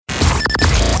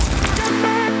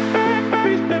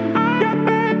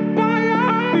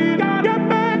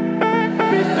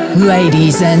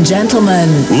Ladies and gentlemen.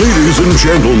 Ladies and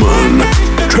gentlemen,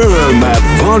 turn that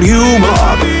volume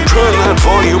up. Turn that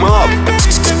volume up.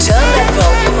 Turn that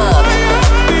volume up.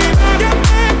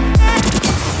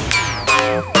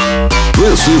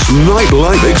 This is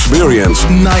Nightlife Experience.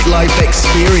 Nightlife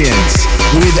Experience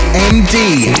with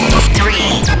MD.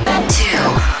 3, 2,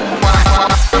 1.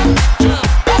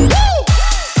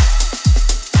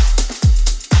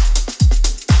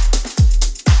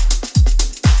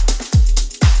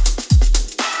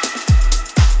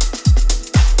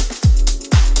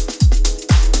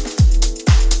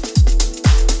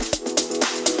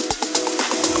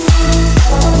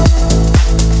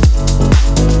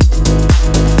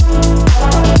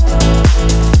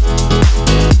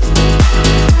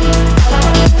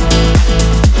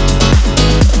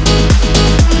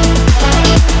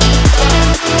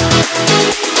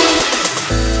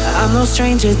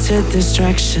 Stranger to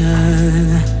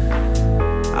distraction.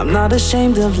 I'm not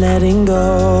ashamed of letting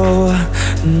go,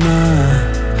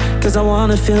 nah. Cause I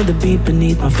wanna feel the beat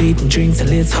beneath my feet and drink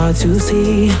till it's hard to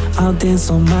see. I'll dance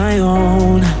on my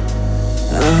own.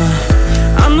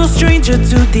 I'm no stranger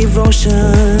to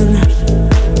devotion,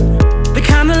 the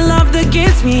kind of love that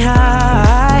gets me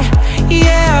high,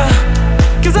 yeah.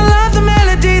 Cause I love the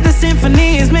melody, the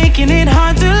symphony is making it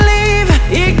hard to leave.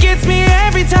 It gets me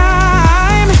every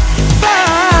time.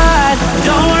 But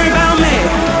don't worry about me,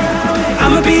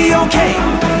 I'ma be okay.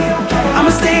 I'ma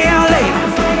stay out late,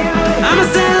 I'ma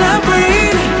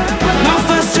celebrate. No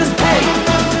fuss, just pay.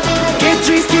 Get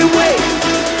drinks, get wet.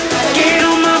 Get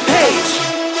on my page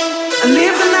and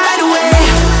live the night away.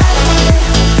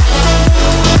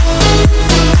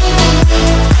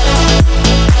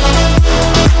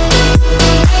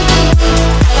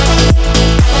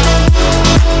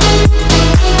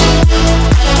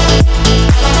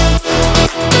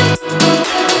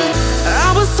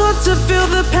 To feel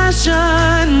the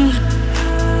passion,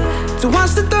 to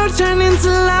watch the dark turn into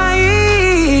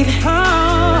light.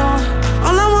 Oh,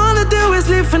 all I wanna do is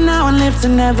live for now and live to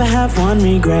never have one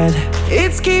regret.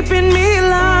 It's keeping me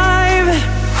alive.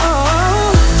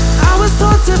 Oh, I was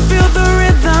taught to feel the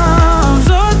rhythm,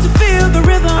 taught to feel the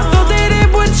rhythm. I thought that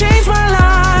it would change my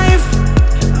life.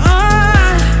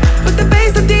 But the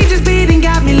bass the DJ's beating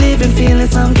got me living, feeling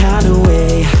some kind of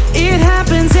way. It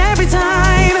happens every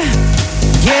time.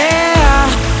 Yeah,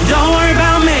 don't worry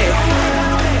about me,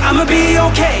 I'ma be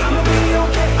okay.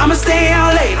 I'ma stay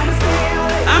out late,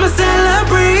 I'ma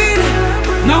celebrate.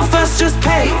 No fuss, just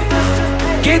pay.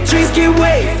 Get drinks, get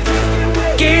waved.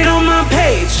 Get on my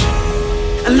page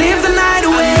and live the night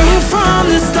away. I knew from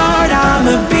the start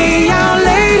I'ma be out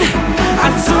late. I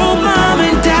told mom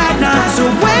and dad not to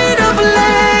wait up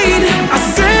late. I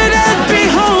said I'd be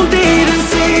home late and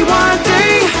see one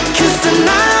day. Cause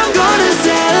tonight I'm gonna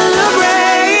celebrate.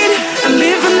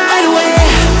 Live the night away.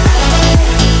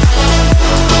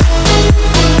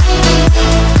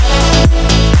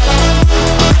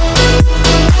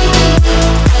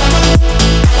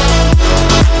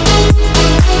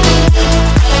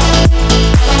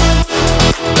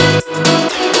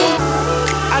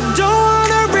 I don't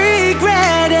wanna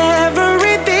regret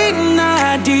everything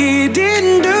I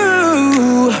didn't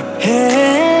do.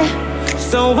 Hey,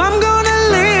 so I'm gonna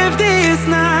live this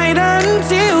night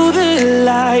until the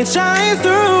light shines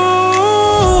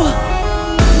through.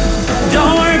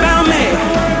 Don't worry about me,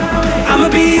 I'ma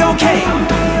be okay.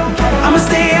 I'ma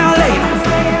stay out late,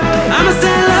 I'ma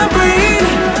celebrate.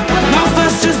 No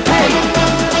fuss, just pay.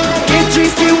 Get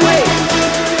drinks, get wet.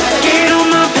 Get on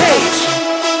my page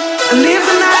and live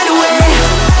the night away.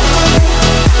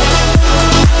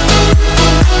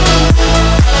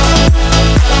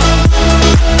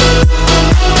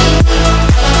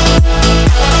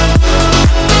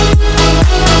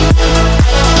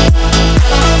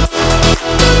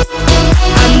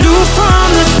 I knew from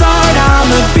the start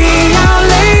I'ma be out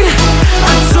late.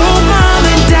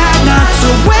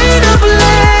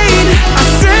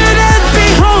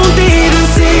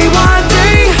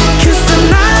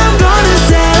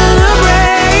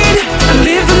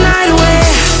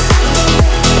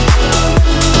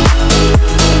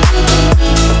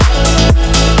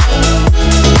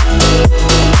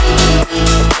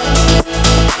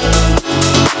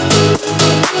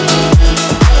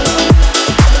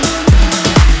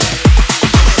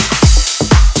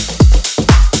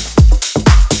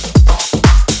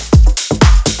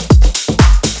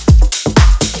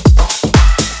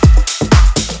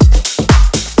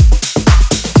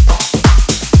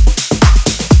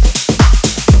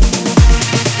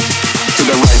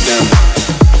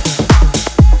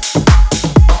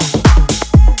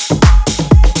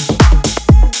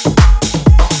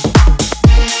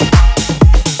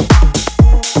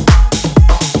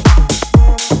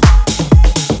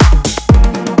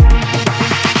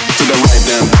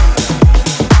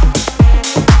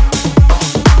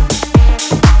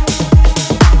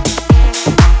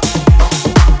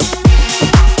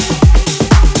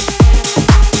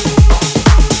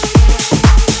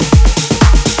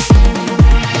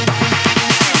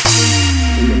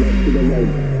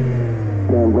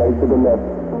 right to the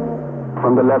left.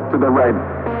 From the left to the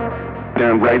right,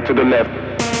 then right to the left.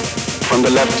 From the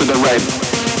left to the right,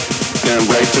 then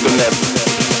right to the left.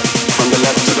 From the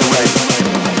left to the right,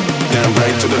 then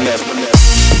right to the left.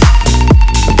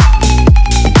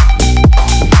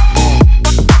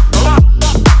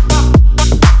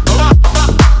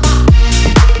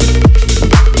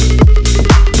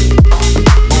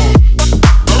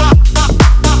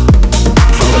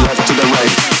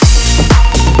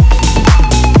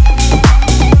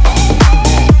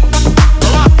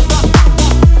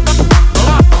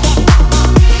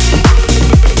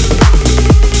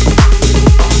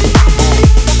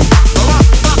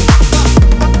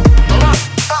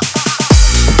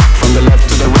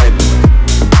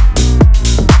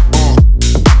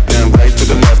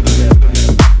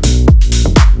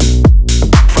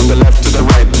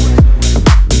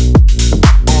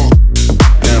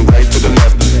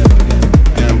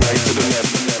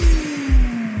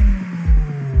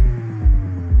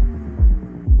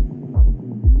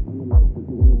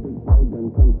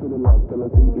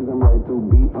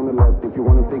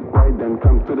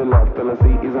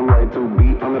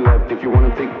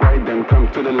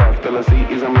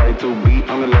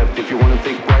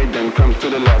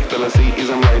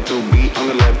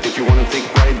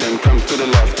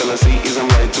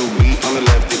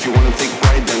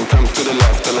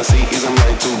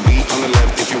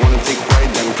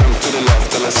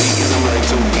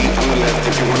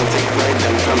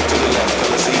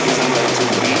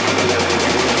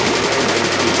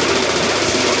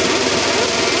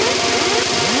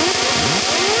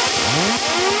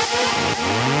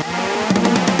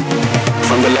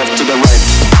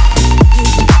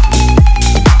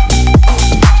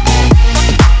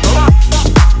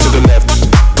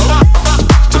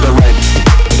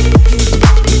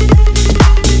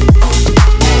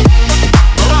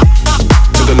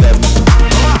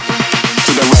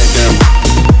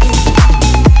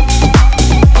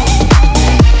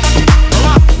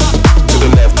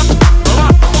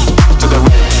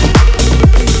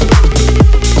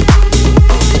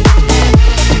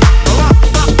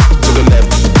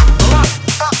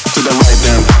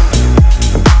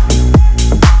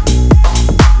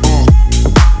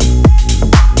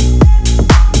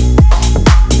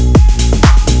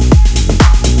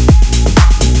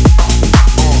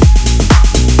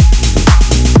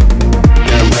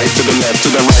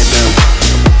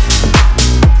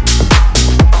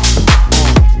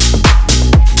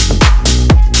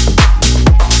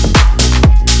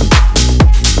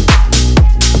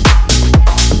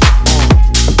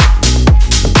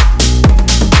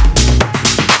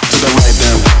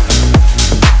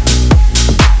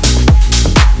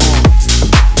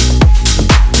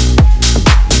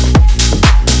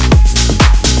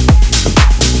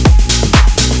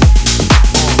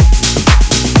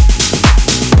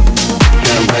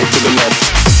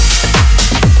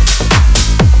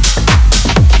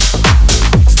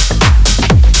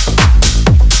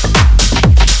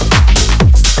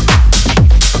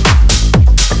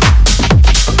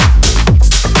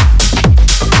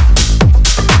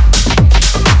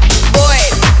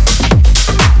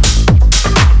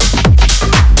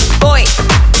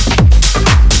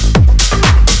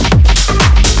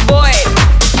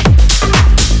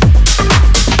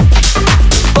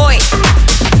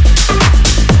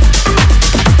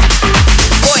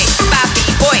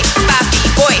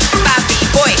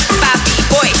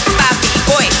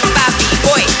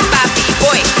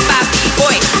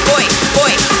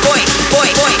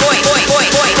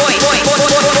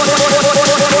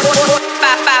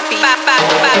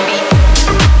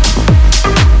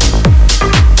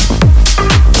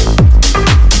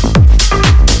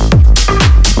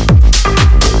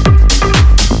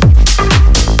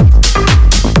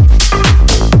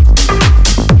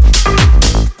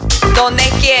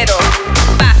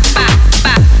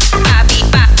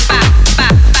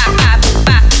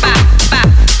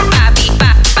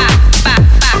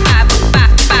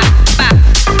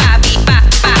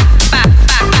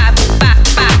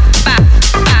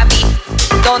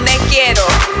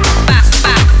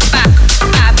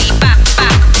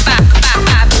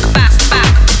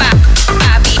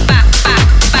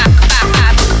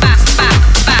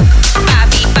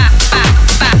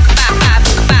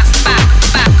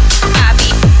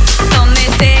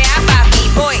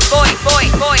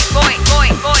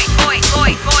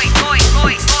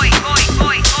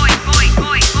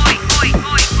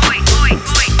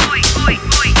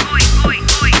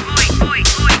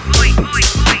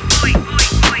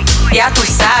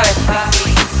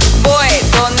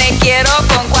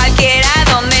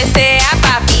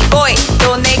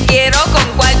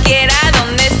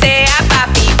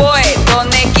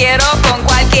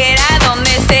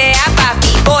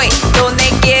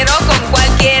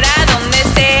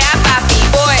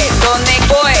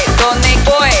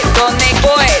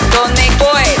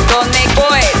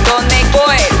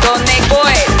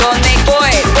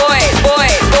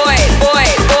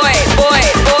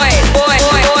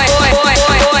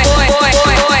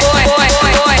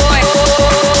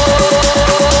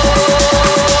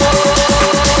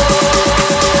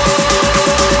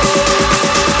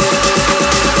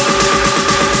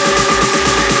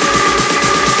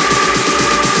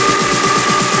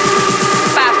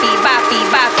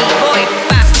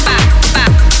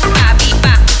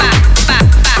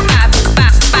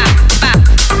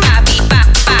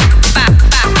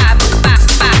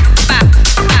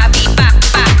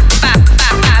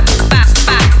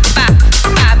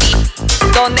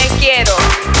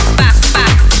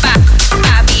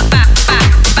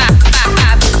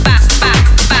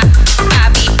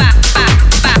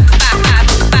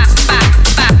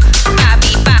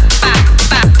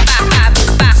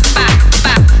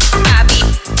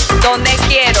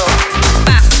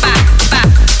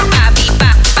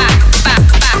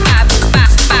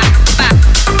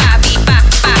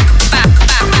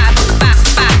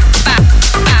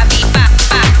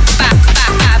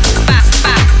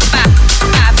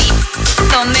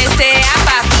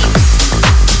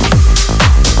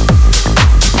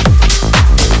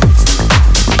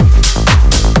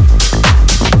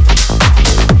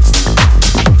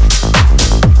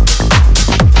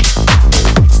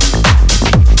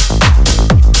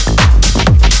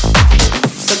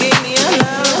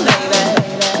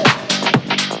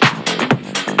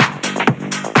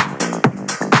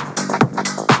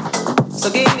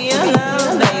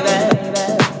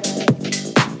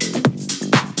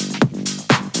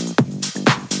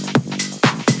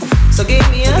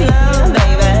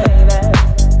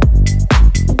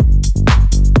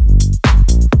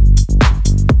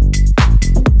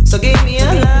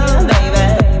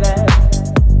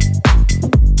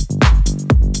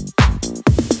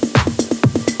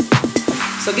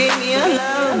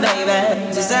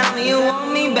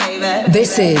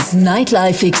 This is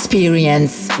Nightlife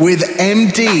Experience with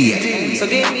MD. So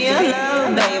give me a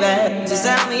love, baby. Just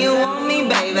tell me you want me,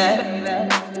 baby.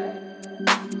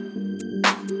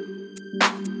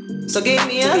 So give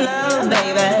me a love,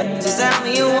 baby. Just tell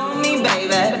me you want me,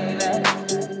 baby.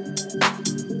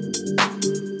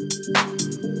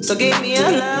 So give me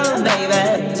a love,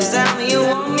 baby. Just tell me you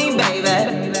want me,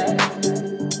 baby.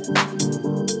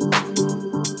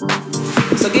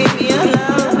 So give me a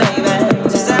love, baby.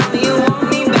 Just tell me you want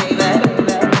me, baby.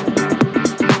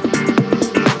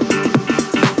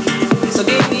 So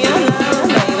give me a love,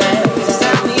 baby. Just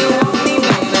tell me you want me,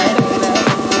 baby.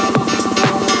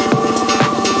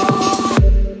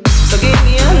 So give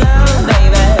me a love,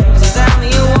 baby. Just tell me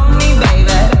you want me,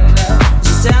 baby.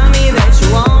 Just tell me that you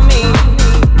want me.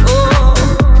 Oh,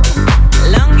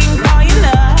 longing for your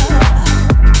love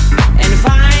and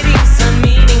finding some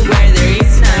meaning where there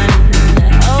is none.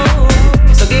 Oh,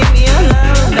 so give me a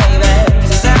love, baby.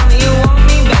 Just tell me you want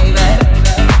me, baby.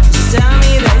 Just tell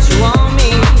me that you want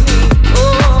me.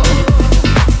 Oh,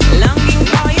 longing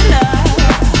for your love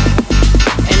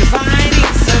and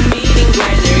finding some meaning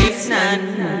where there is none.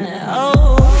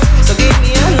 Oh, so give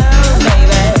me a love,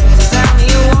 baby. Just tell me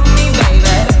you want me,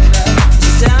 baby.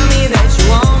 Just tell me that you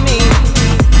want me.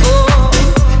 Oh,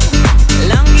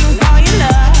 longing for your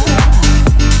love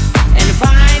and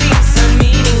finding some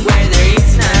meaning where there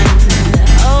is none.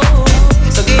 Oh,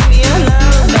 so give me a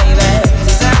love, baby.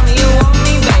 Just tell me you want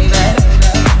me, baby.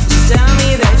 Just tell me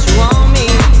that you want me.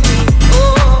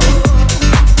 Oh,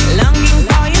 longing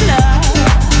for your love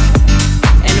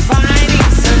and finding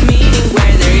some meaning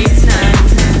where there is none.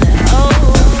 Oh,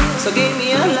 so give me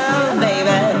a love,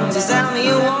 baby. Just tell me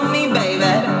you want me,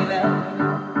 baby.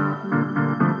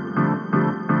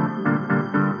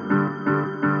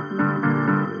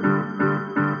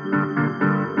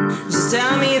 Just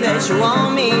tell me that you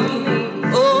want me.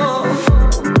 Oh,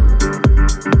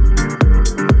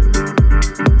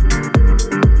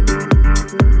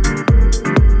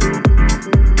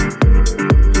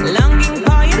 longing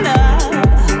for your love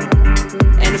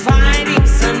and finding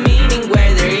some meaning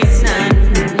where there is none.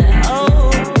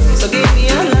 Oh, so give me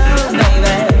a love,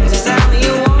 baby. Just tell me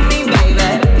you want me, baby.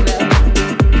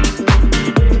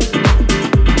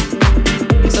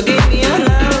 So give me a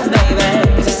love, baby.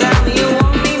 Just tell me you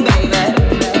want me, baby.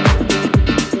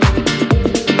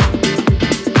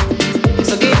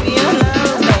 So give me a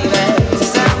love, baby.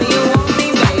 Just tell me you want me,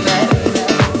 baby.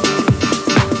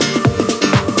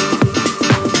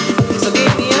 So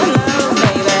give me a love,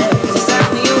 baby. Just tell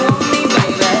me you want me,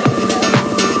 baby.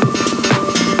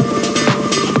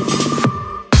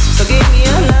 So give me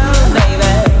a love,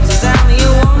 baby. Just tell me you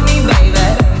want me, baby.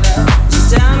 Just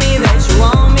tell me that you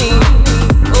want me.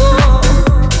 Oh,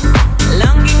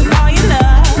 longing for your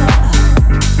love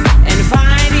and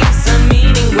finding some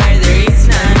meaning where there is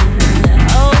none.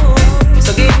 Oh,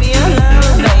 so give me a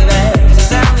love, baby. Just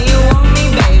tell me you want me,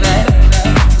 baby.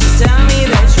 Just tell me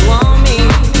that you want me.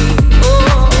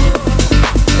 Oh,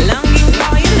 longing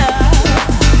for your love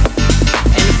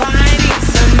and finding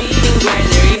some meaning where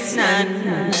there is none.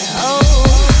 Oh,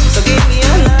 so give me a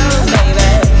love, baby.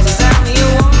 Just tell me you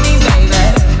want me, baby.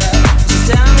 Just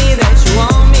tell me that you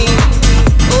want me.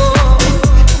 Oh,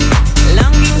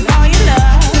 longing for your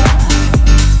love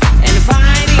and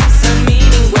finding some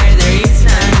meaning where there is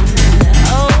none.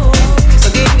 Oh, so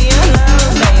give me a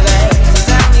love, baby. Just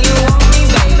tell me you want me,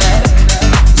 baby.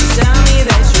 Just tell me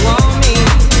that you want me.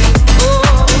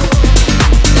 Oh,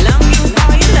 longing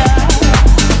for your love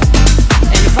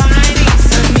and finding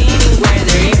some meaning where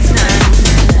there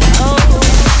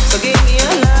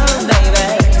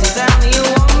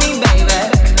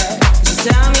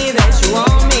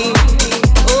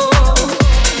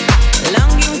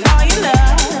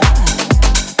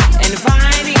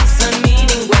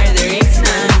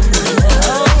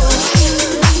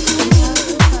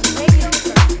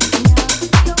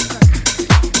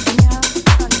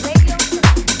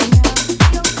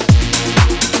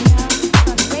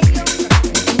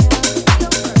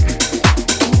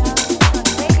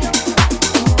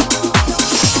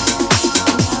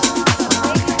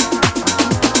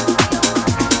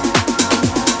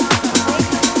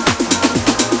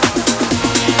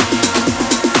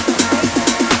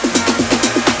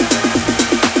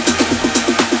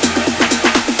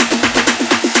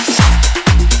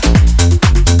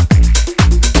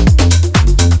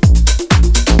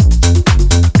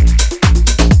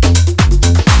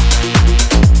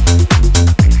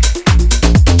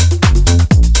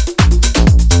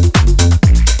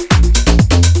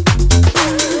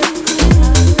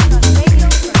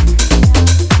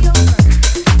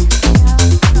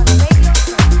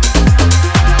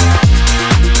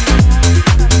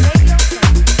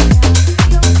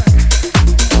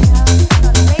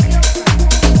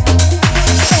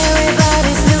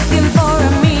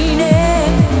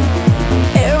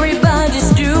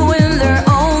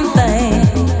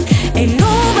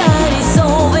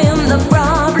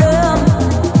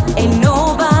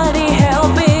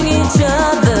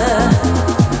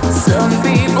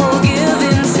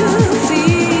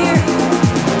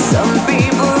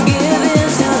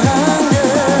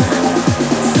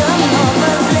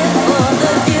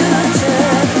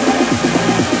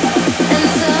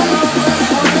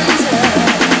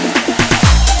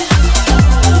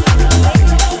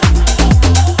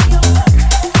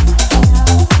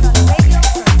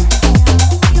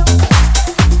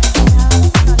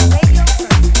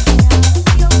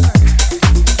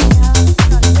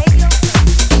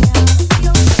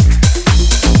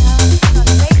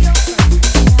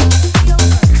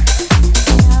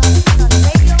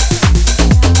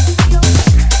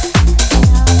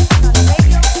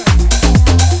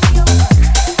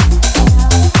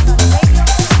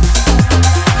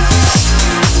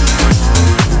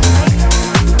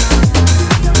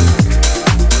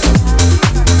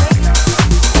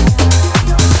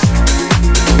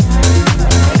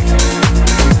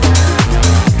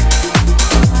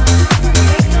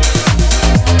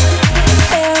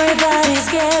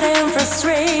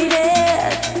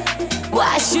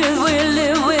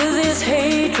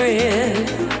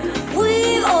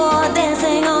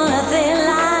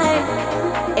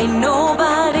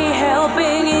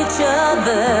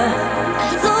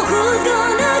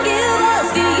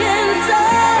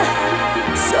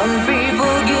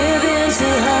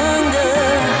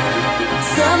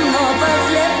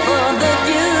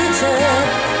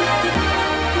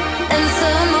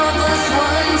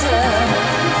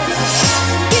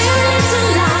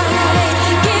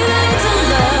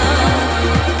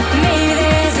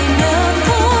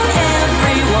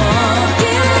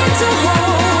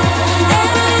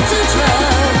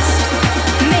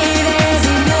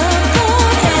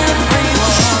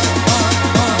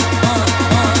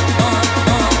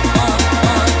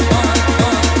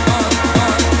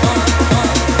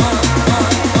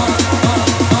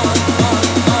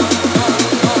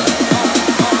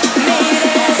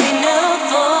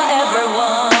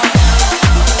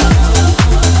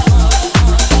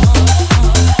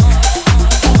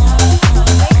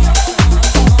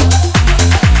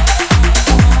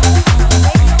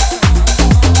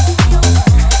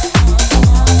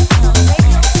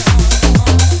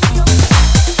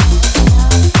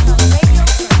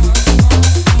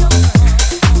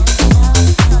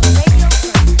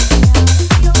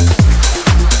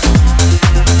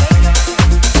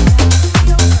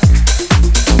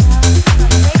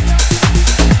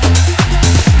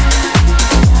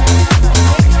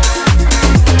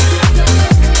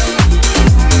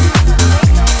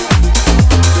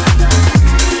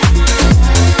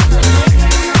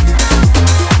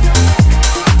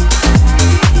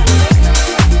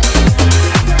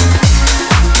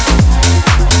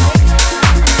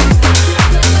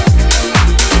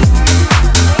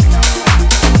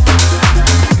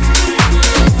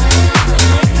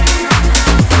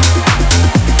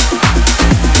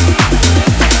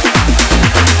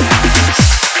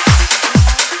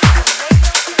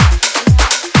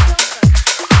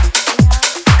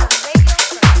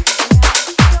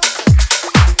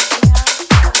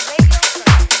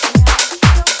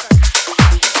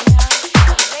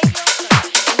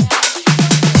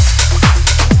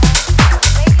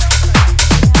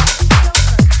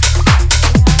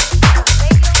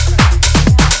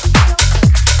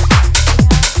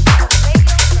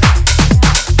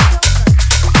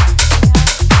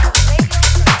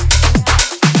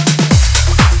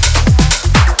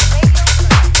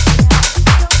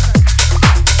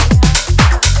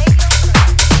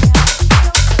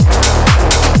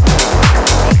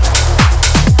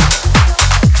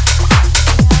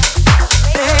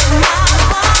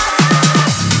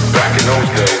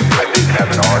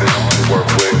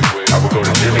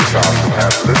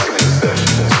have listening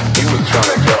sessions. He was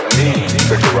trying to help me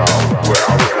figure out where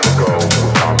I was gonna go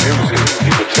with my music.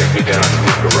 He would take me down to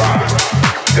his garage.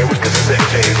 There was cassette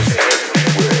tapes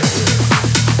everywhere.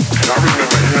 And I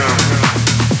remember him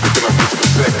picking up this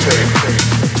cassette tape.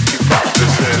 He popped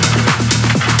this in.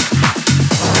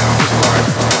 And I was like,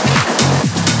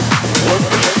 what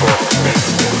the fuck is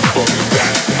that?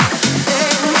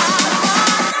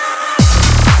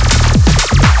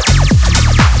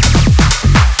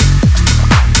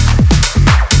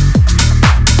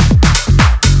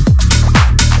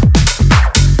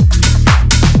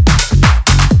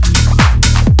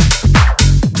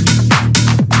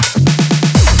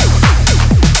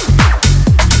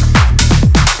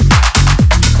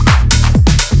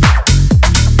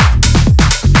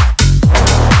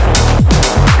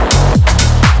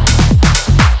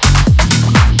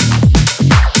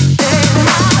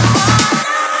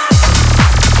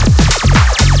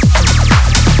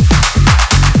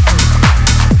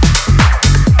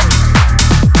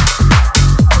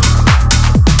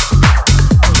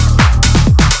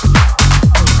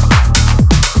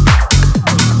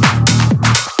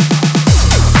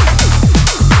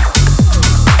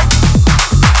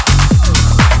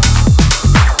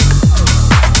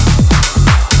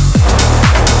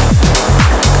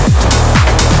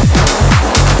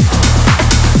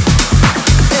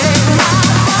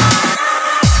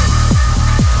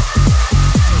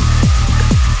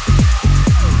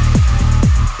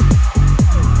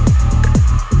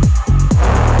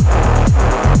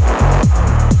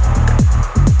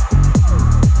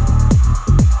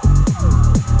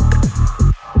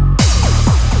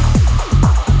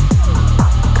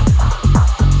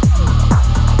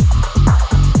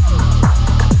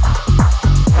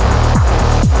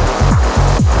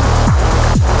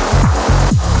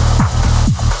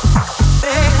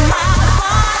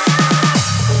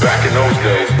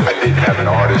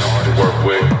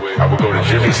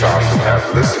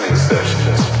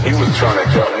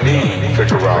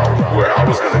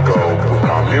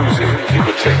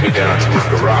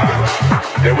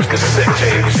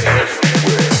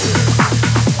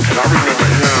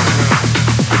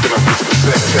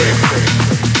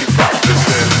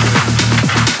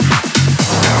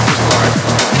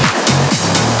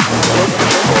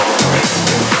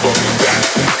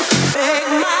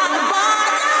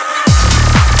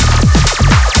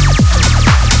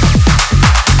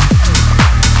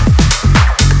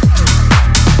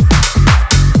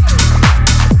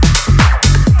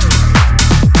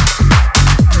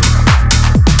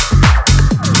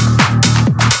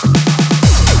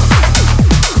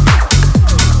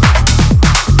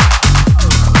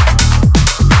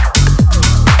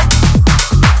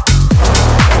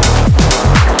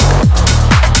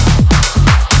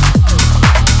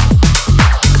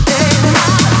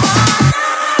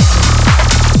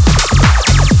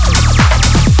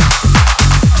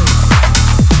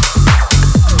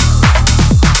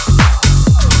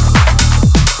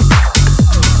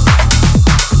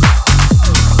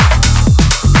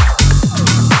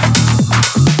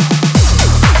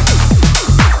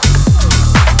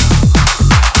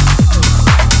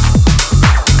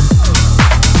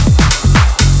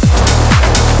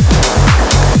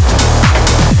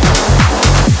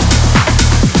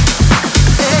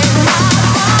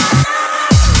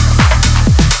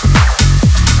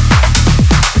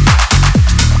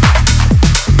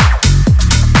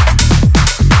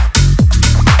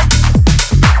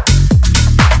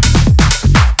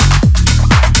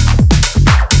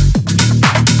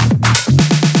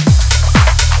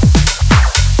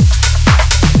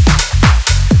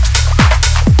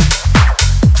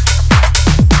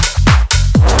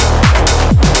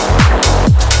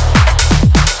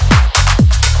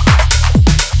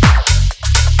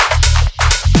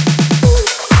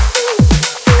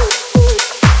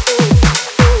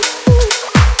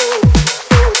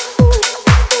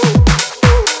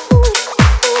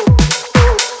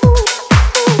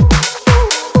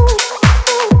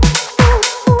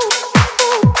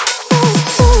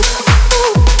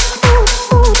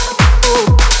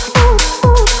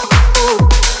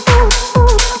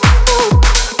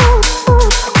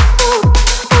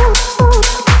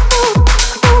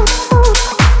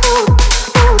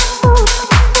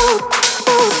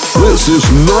 This is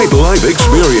Nightlife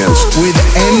Experience with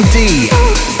MD.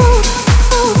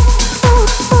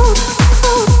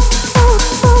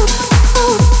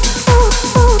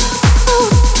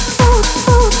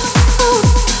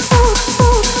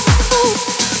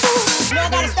 You know I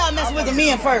gotta stop messing with the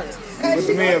men first. With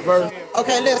the men first?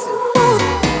 Okay, listen.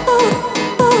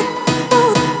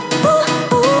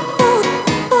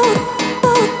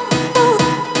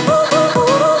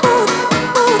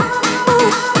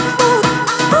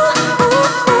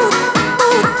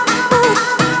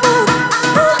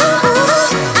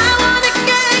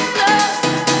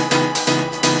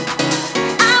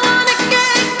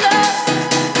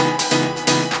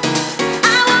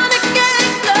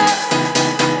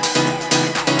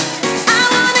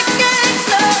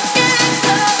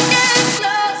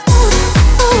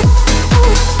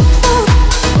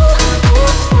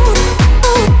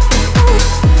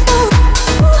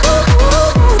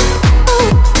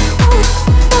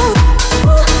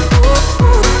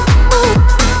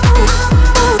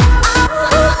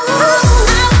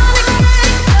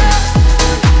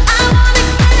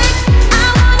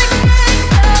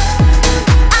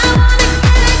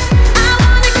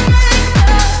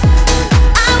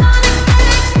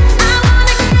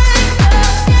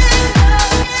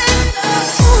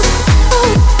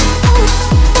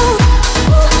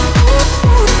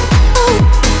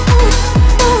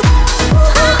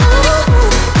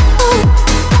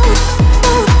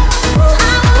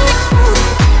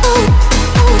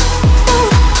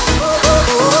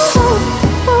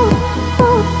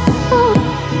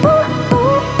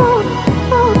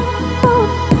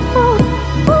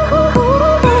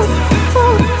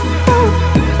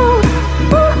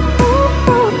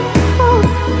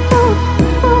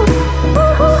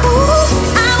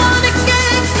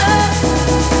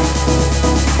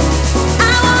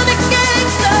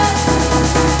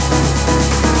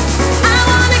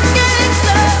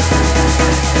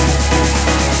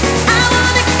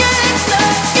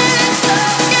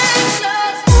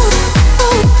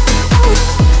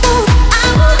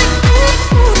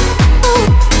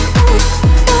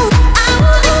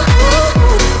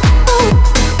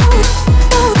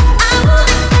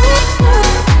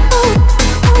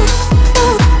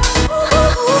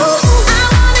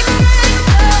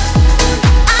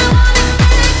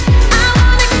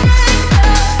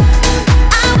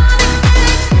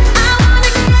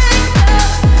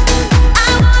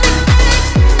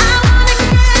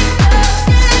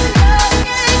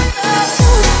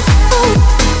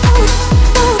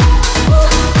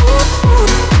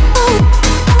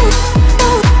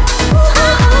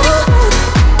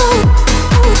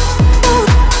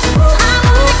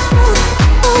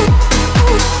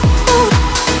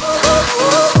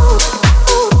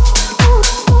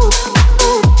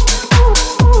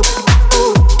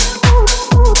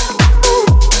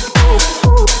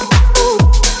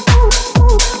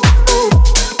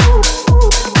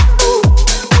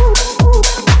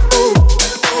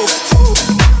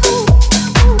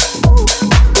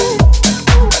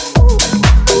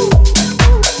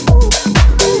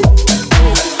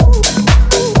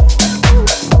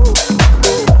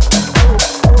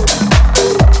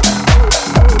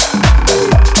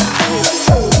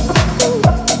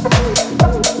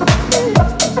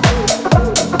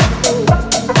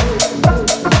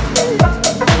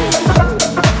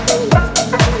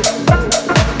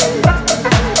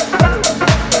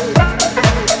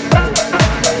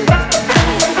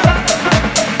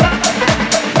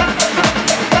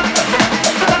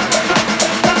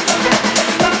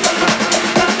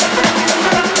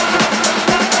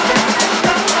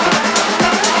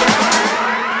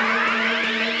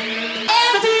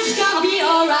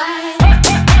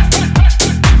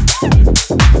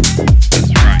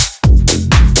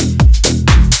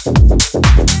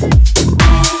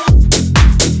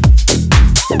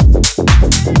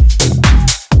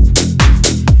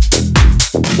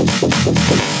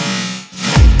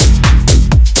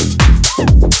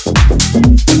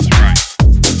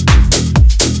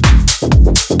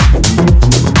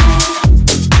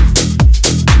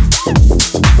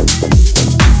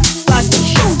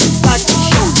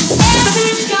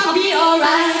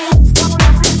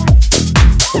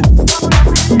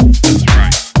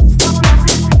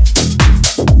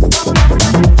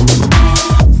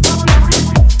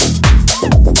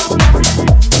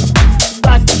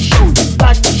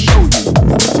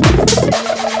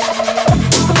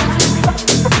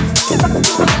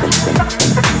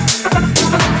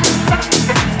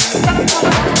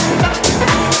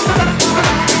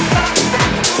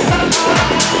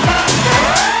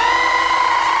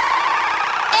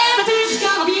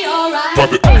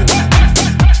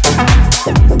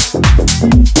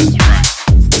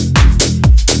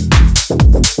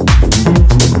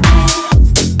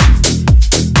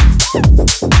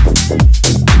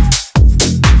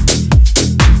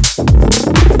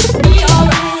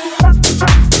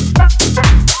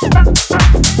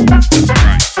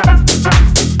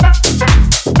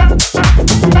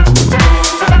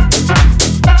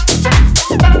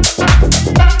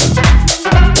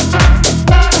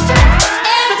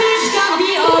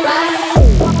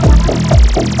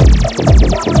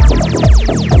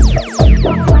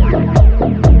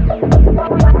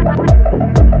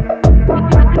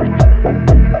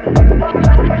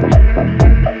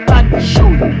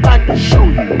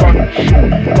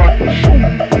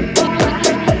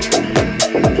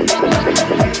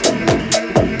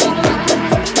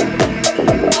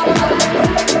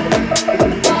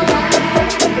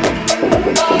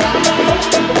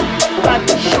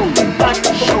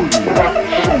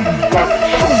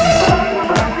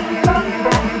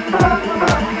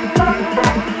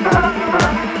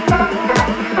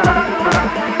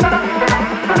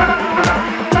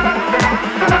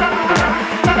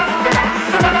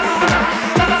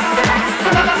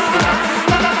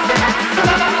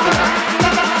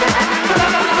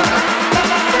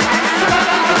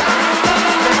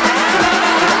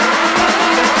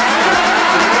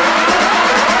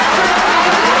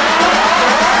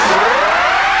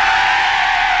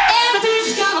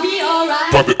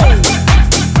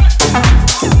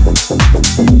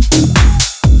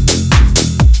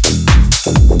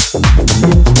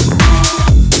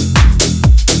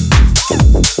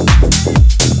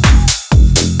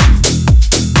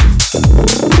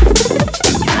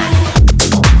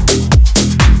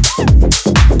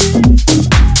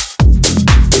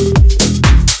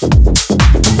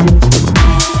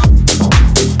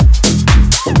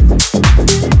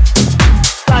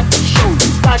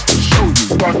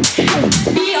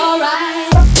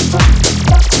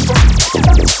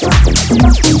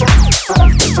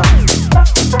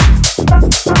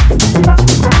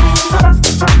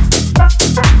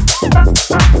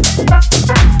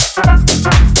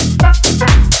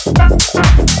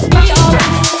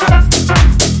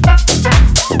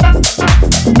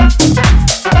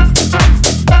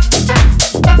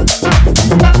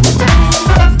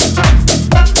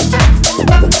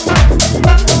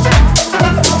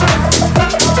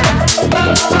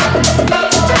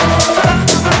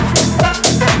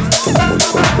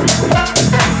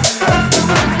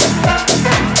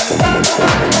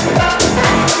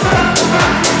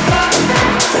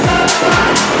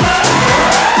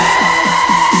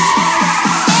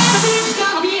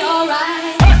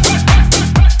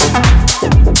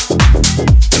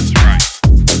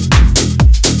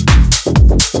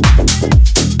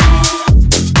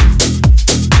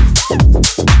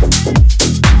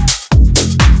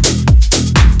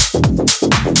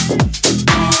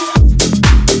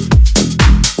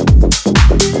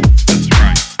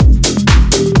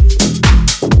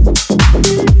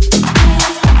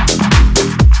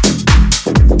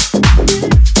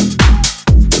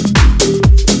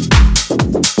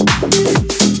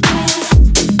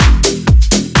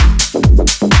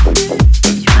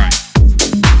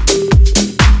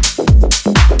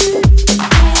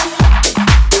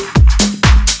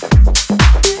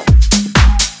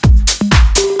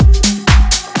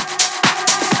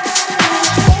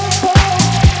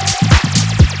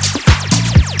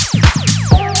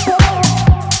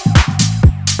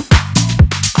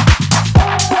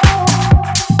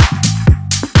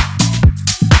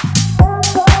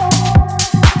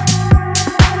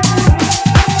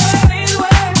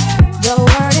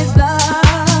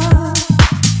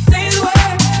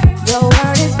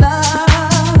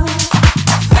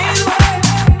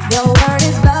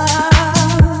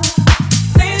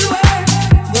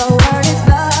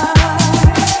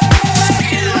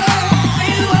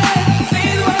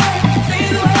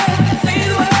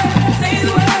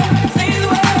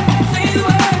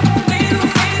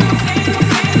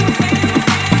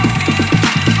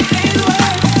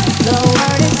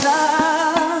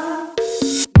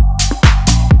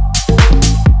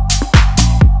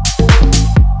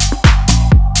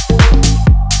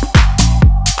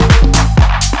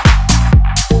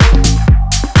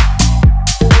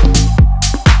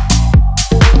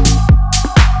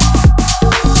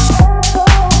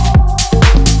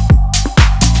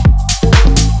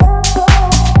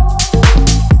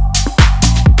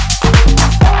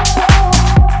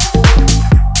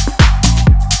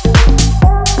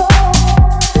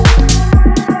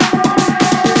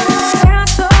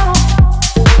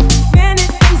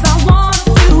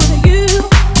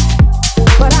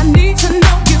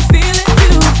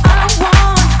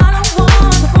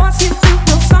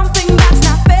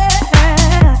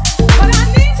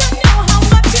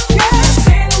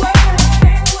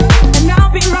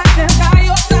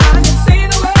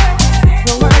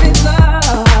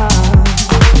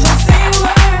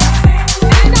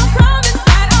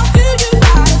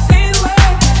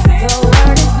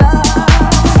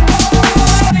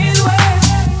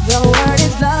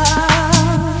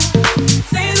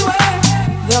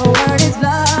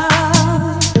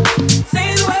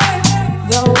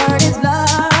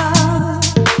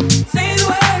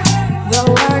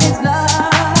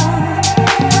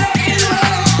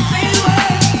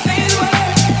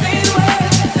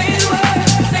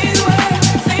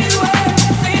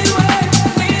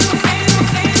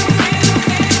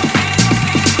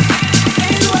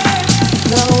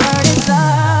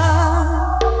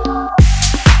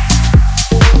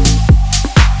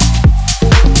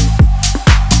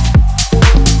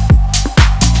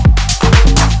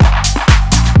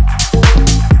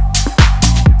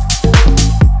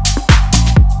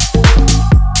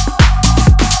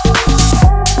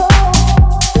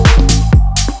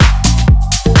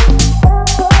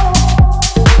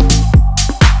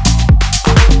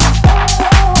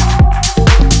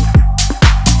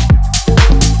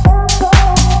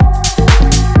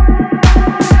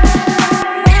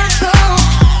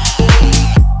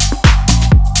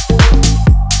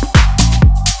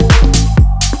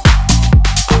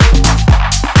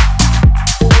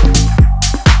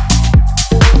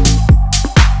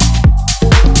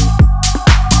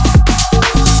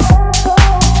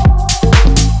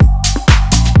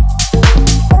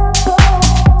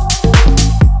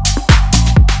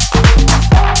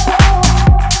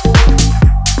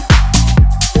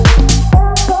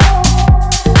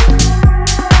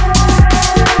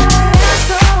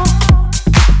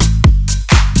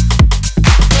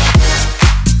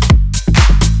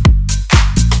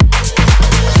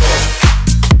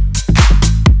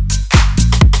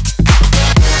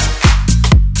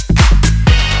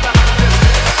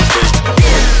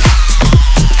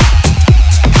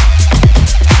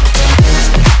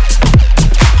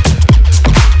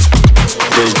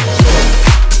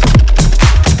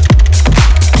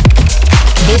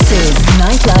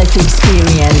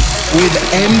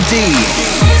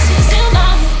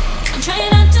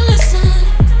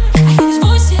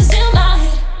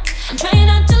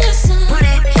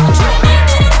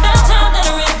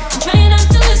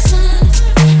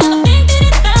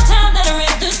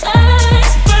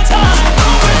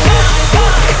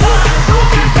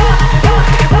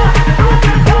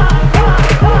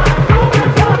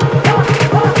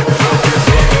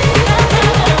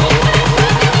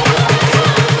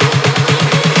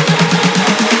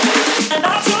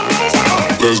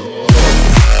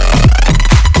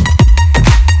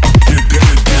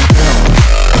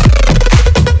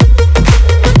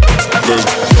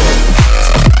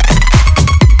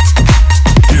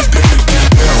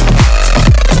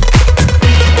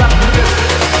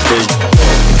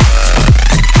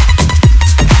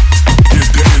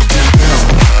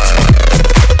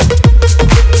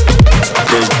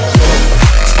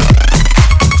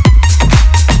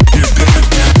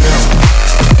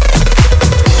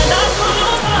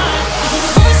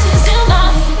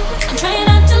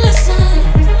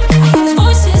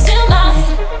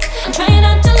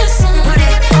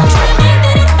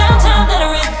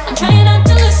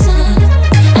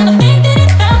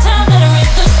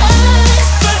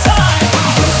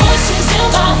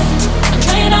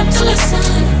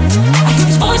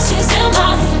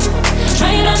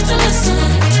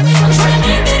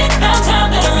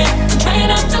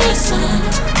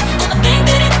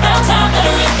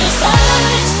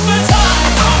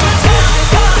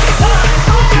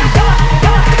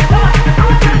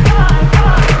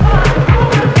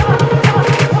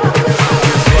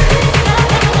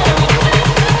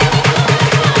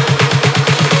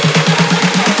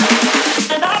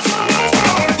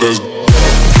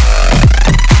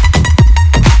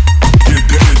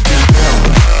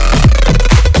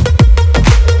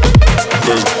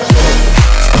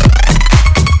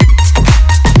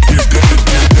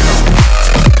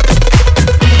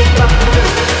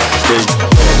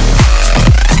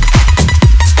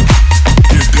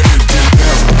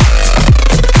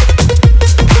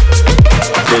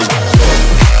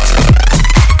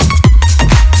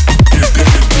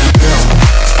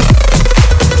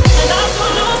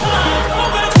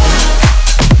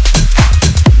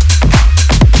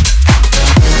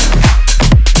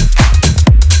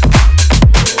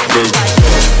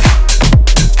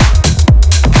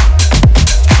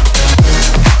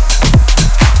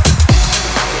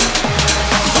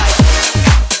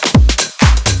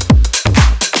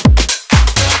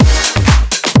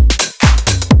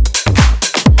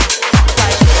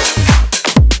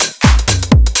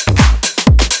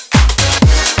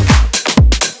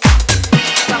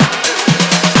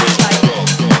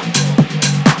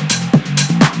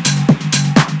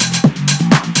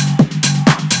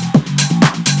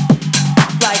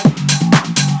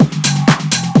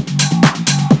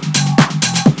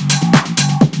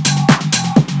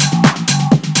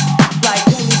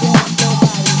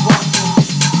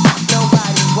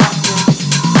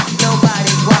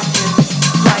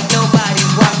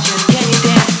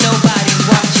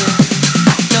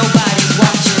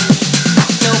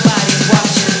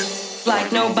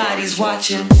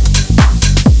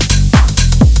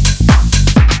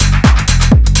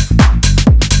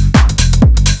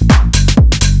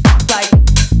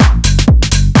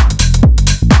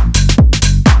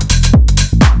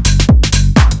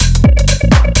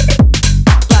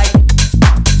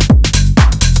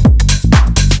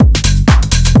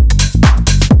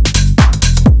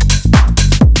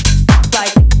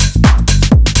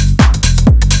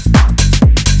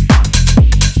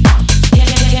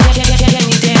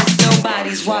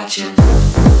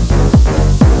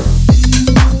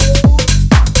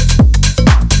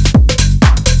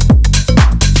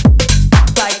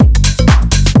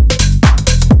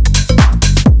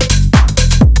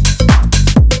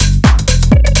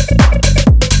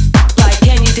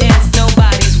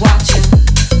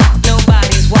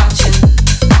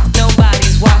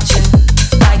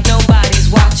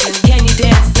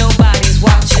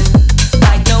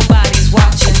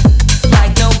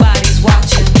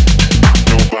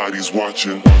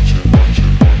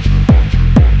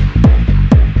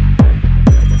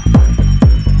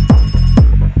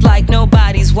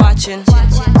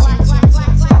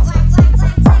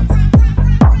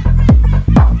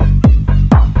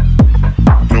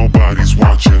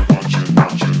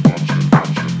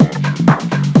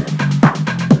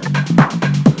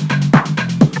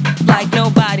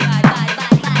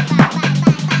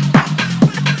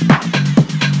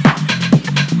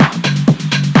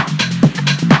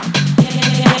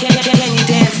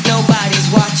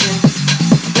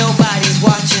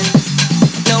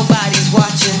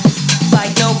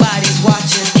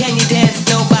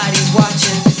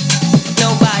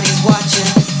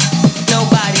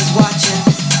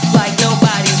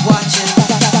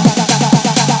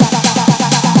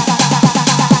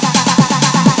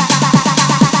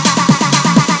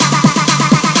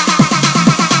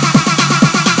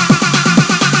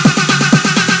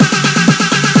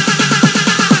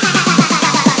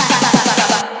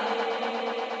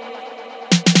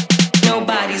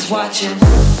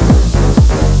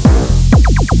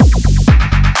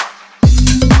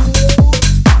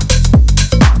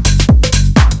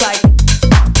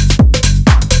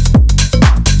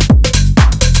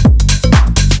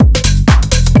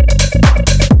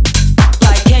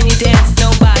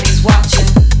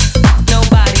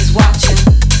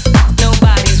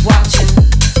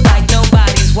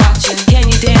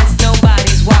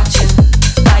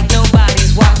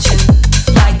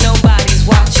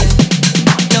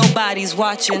 nobody's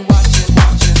watching.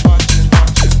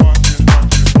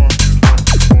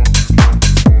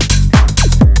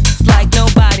 Like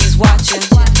nobody's watching.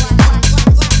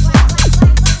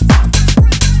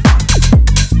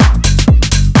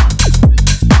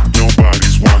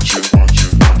 Nobody's watching.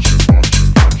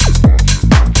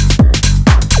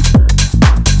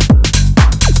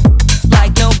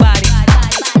 Like nobody. Like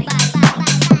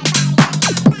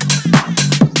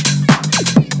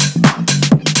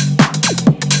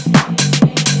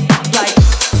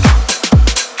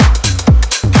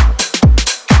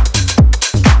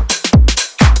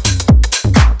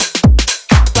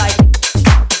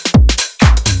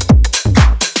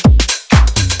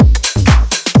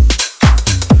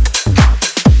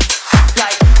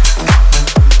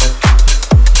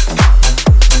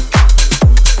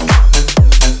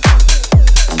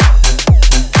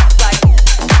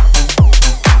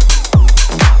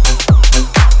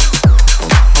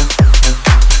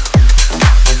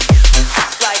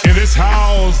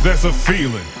there's a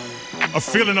feeling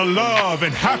of love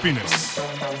and happiness.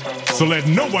 So let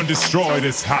no one destroy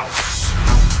this house.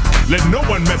 Let no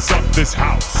one mess up this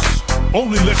house.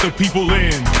 Only let the people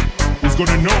in who's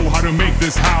gonna know how to make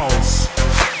this house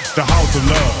the house of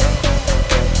love.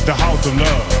 The house of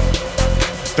love.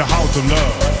 The house of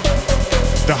love.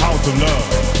 The house of love.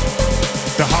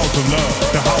 The house of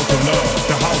love. The house of love.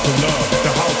 The house of love. The house of love. The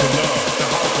house of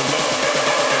love.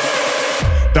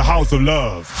 The house of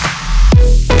love. The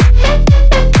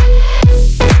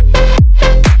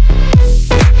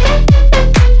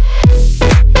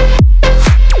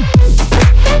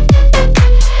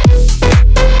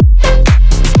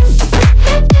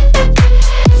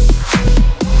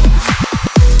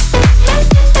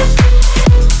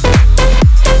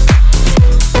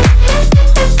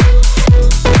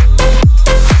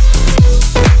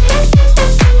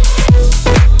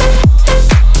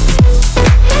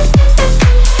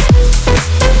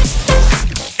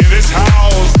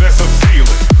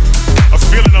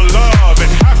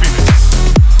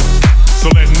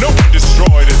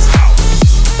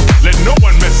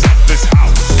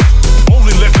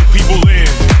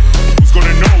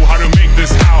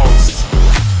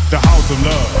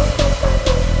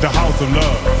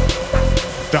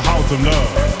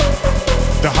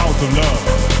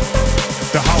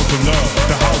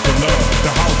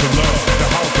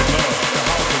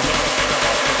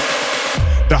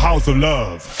house of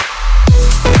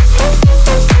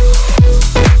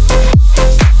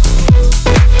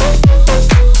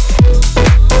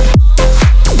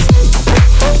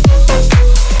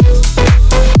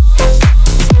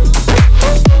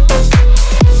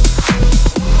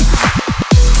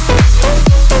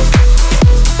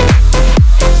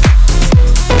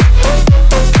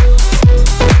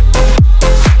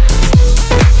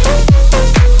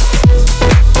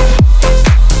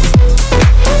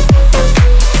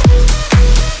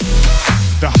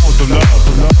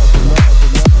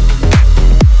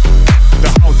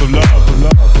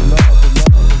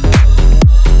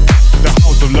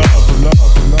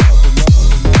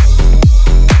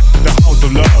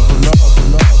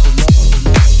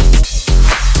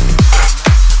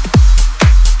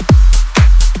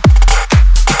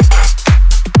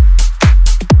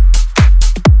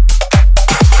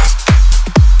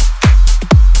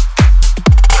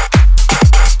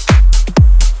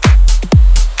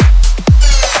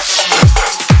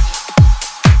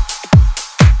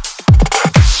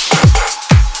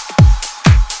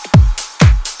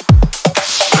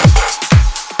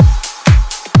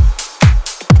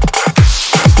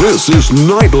This is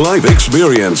Nightlife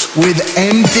Experience with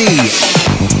MD.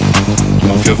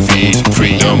 Move your feet,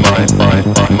 free your mind, mind.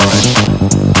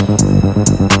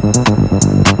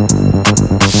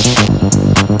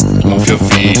 Move your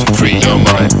feet, free your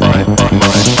mind, mind.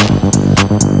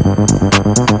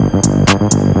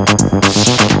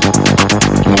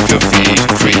 Move your feet,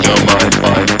 free your mind,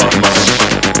 mind.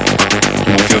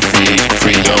 Move your feet,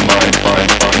 free your mind,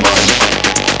 mind.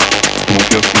 Move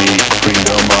your feet, free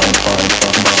your mind, mind.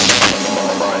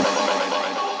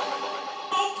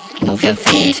 Move your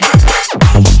feet.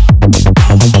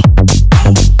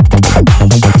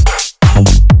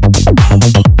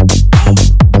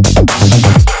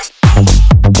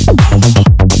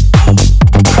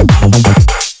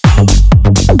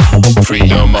 Free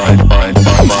your mind, mind.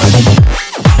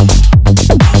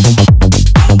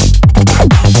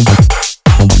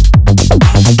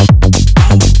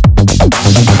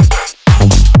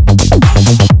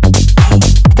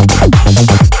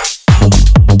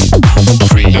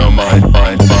 Free your mind,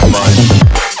 mind.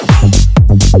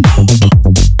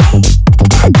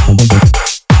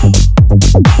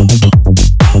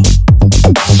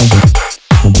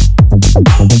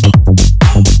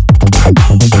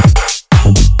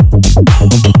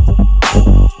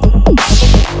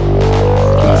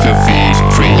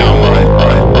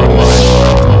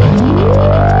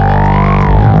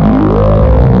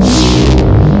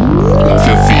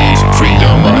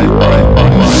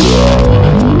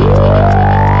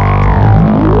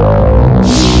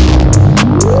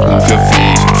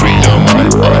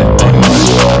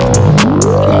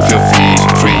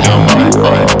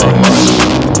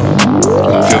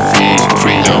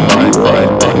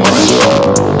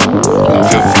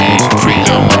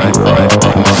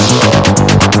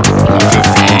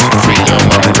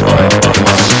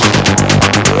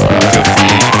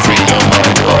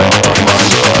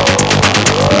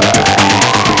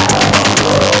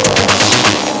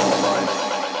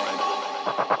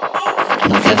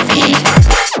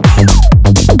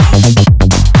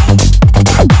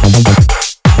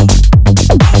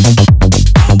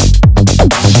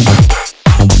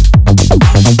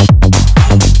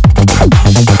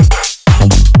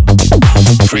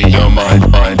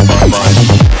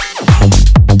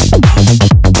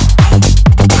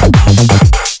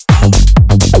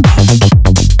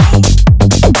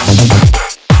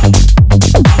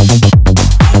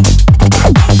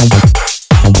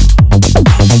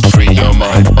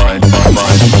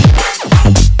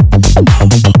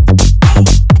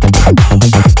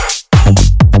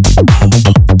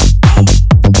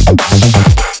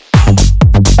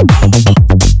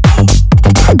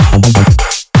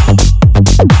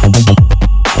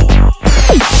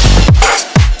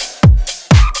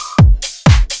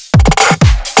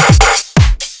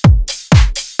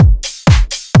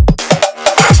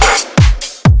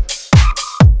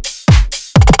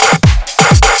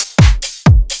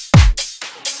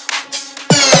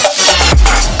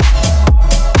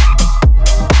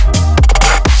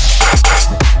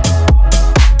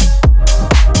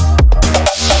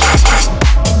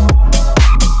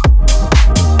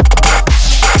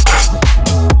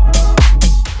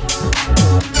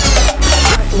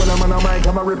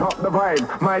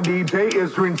 My DJ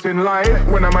is rinsing live.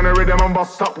 When I'm on a rhythm, I'm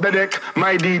bust up the deck.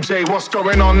 My DJ, what's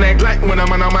going on next? Like when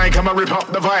I'm on a mic, I'ma rip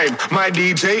up the vibe. My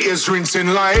DJ is rinsing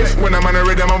live. When I'm on a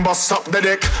rhythm, I'm bust up the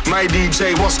deck. My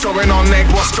DJ, what's going on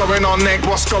next? What's going on next?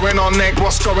 What's going on next?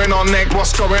 What's going on next?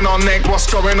 What's going on next?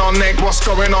 What's going on next? What's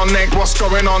going on next? What's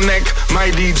going on next? My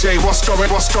DJ, what's going?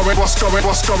 What's going? What's going?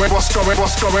 What's going? What's going?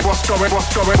 What's going? What's going?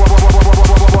 What's going?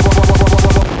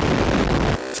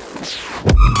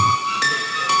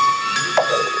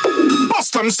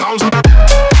 Bust them sounds.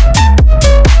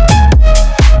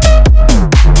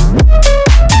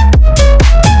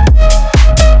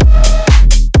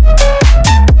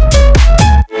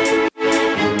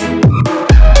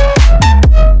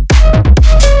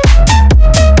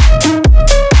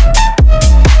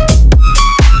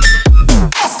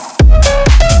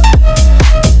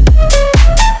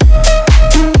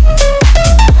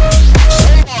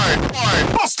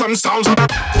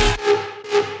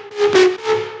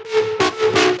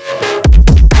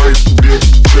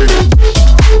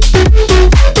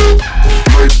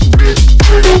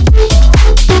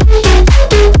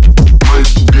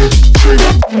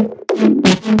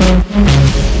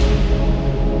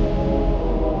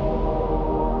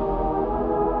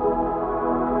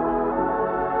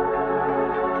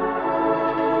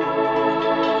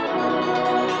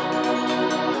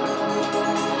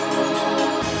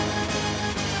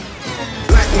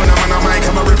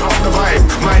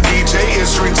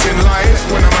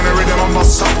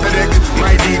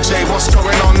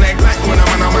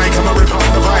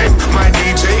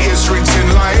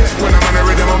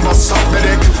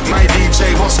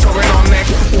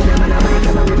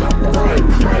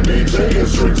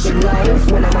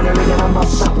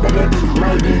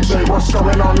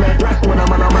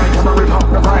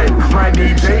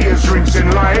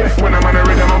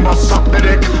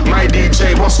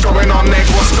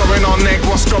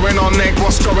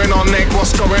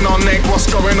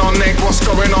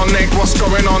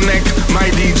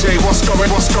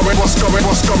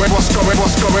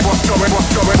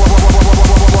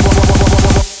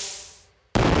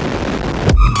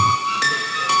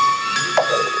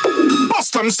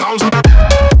 Sounds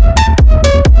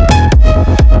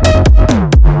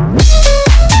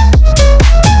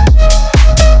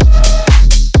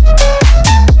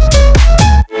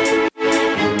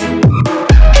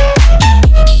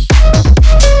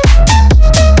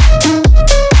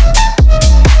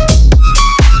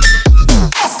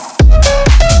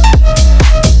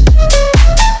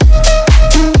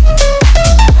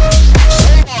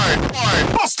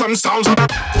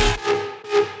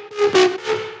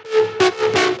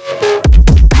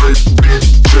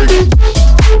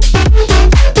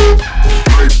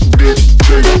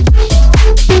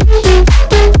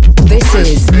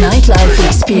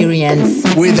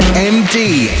with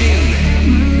MD.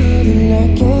 I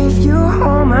gave you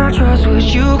all my trust, would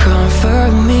you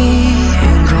comfort me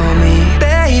and call me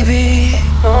baby?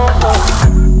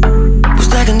 Was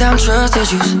stacking down trust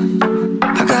issues,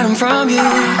 I got them from you.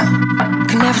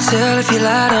 Can never tell if you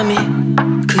lie to me,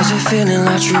 cause you're feeling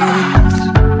like truth.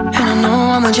 And I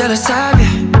know I'm a jealous type,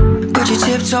 yeah, but you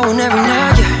tiptoeing every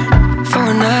night, yeah. For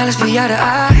a night, let's be eye to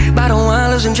eye, but I don't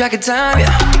wanna lose track of time,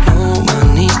 yeah. No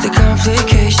one needs the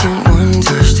complication. One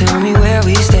touch, tell me where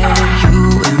we stand. You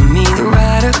and me, the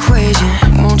right equation.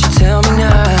 Won't you tell me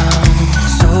now?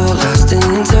 So lost in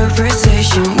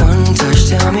interpretation. One touch,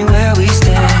 tell me where we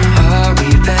stand. Are we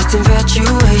past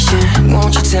infatuation?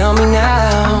 Won't you tell me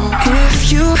now?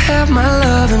 If you have my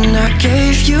love and I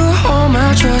gave you all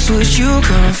my trust, would you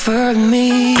comfort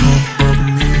me?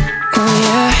 Oh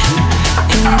yeah.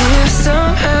 And if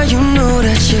somehow you knew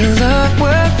that your love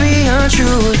would be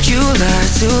untrue, would you lie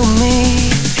to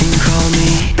me and call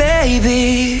me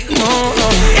baby? No, no.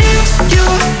 If you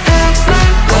have my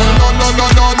love, no, no, no,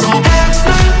 no, no,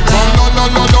 no, no, no,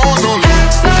 no, no, no.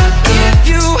 If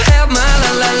you have my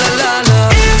la la la la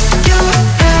la. If you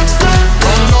have my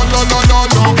love, no, no, no, no,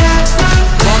 no,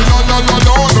 no, no, no,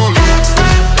 no, no, no.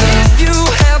 If you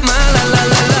have my la la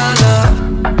la la la.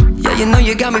 Yeah, you know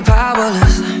you got me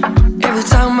powerless. Every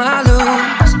time I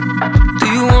lose, do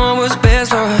you want what's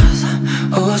best for us,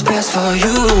 or what's best for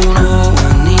you? No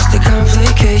one needs the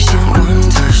complication. One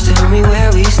touch, tell me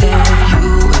where we stand.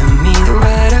 You and me, the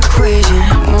right equation.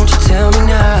 Won't you tell me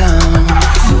now?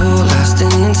 So lost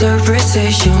in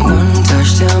interpretation. One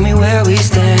touch, tell me where we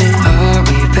stand. Are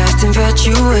we past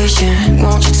infatuation?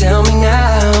 Won't you tell me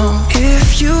now?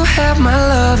 If you have my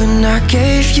love and I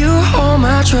gave you all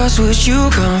my trust, would you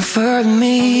comfort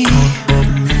me?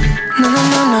 No, no,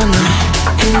 no, no, no.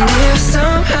 And if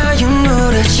somehow you knew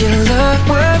that your love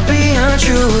would be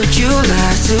untrue, would you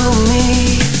lie to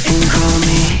me and call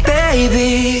me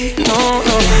baby?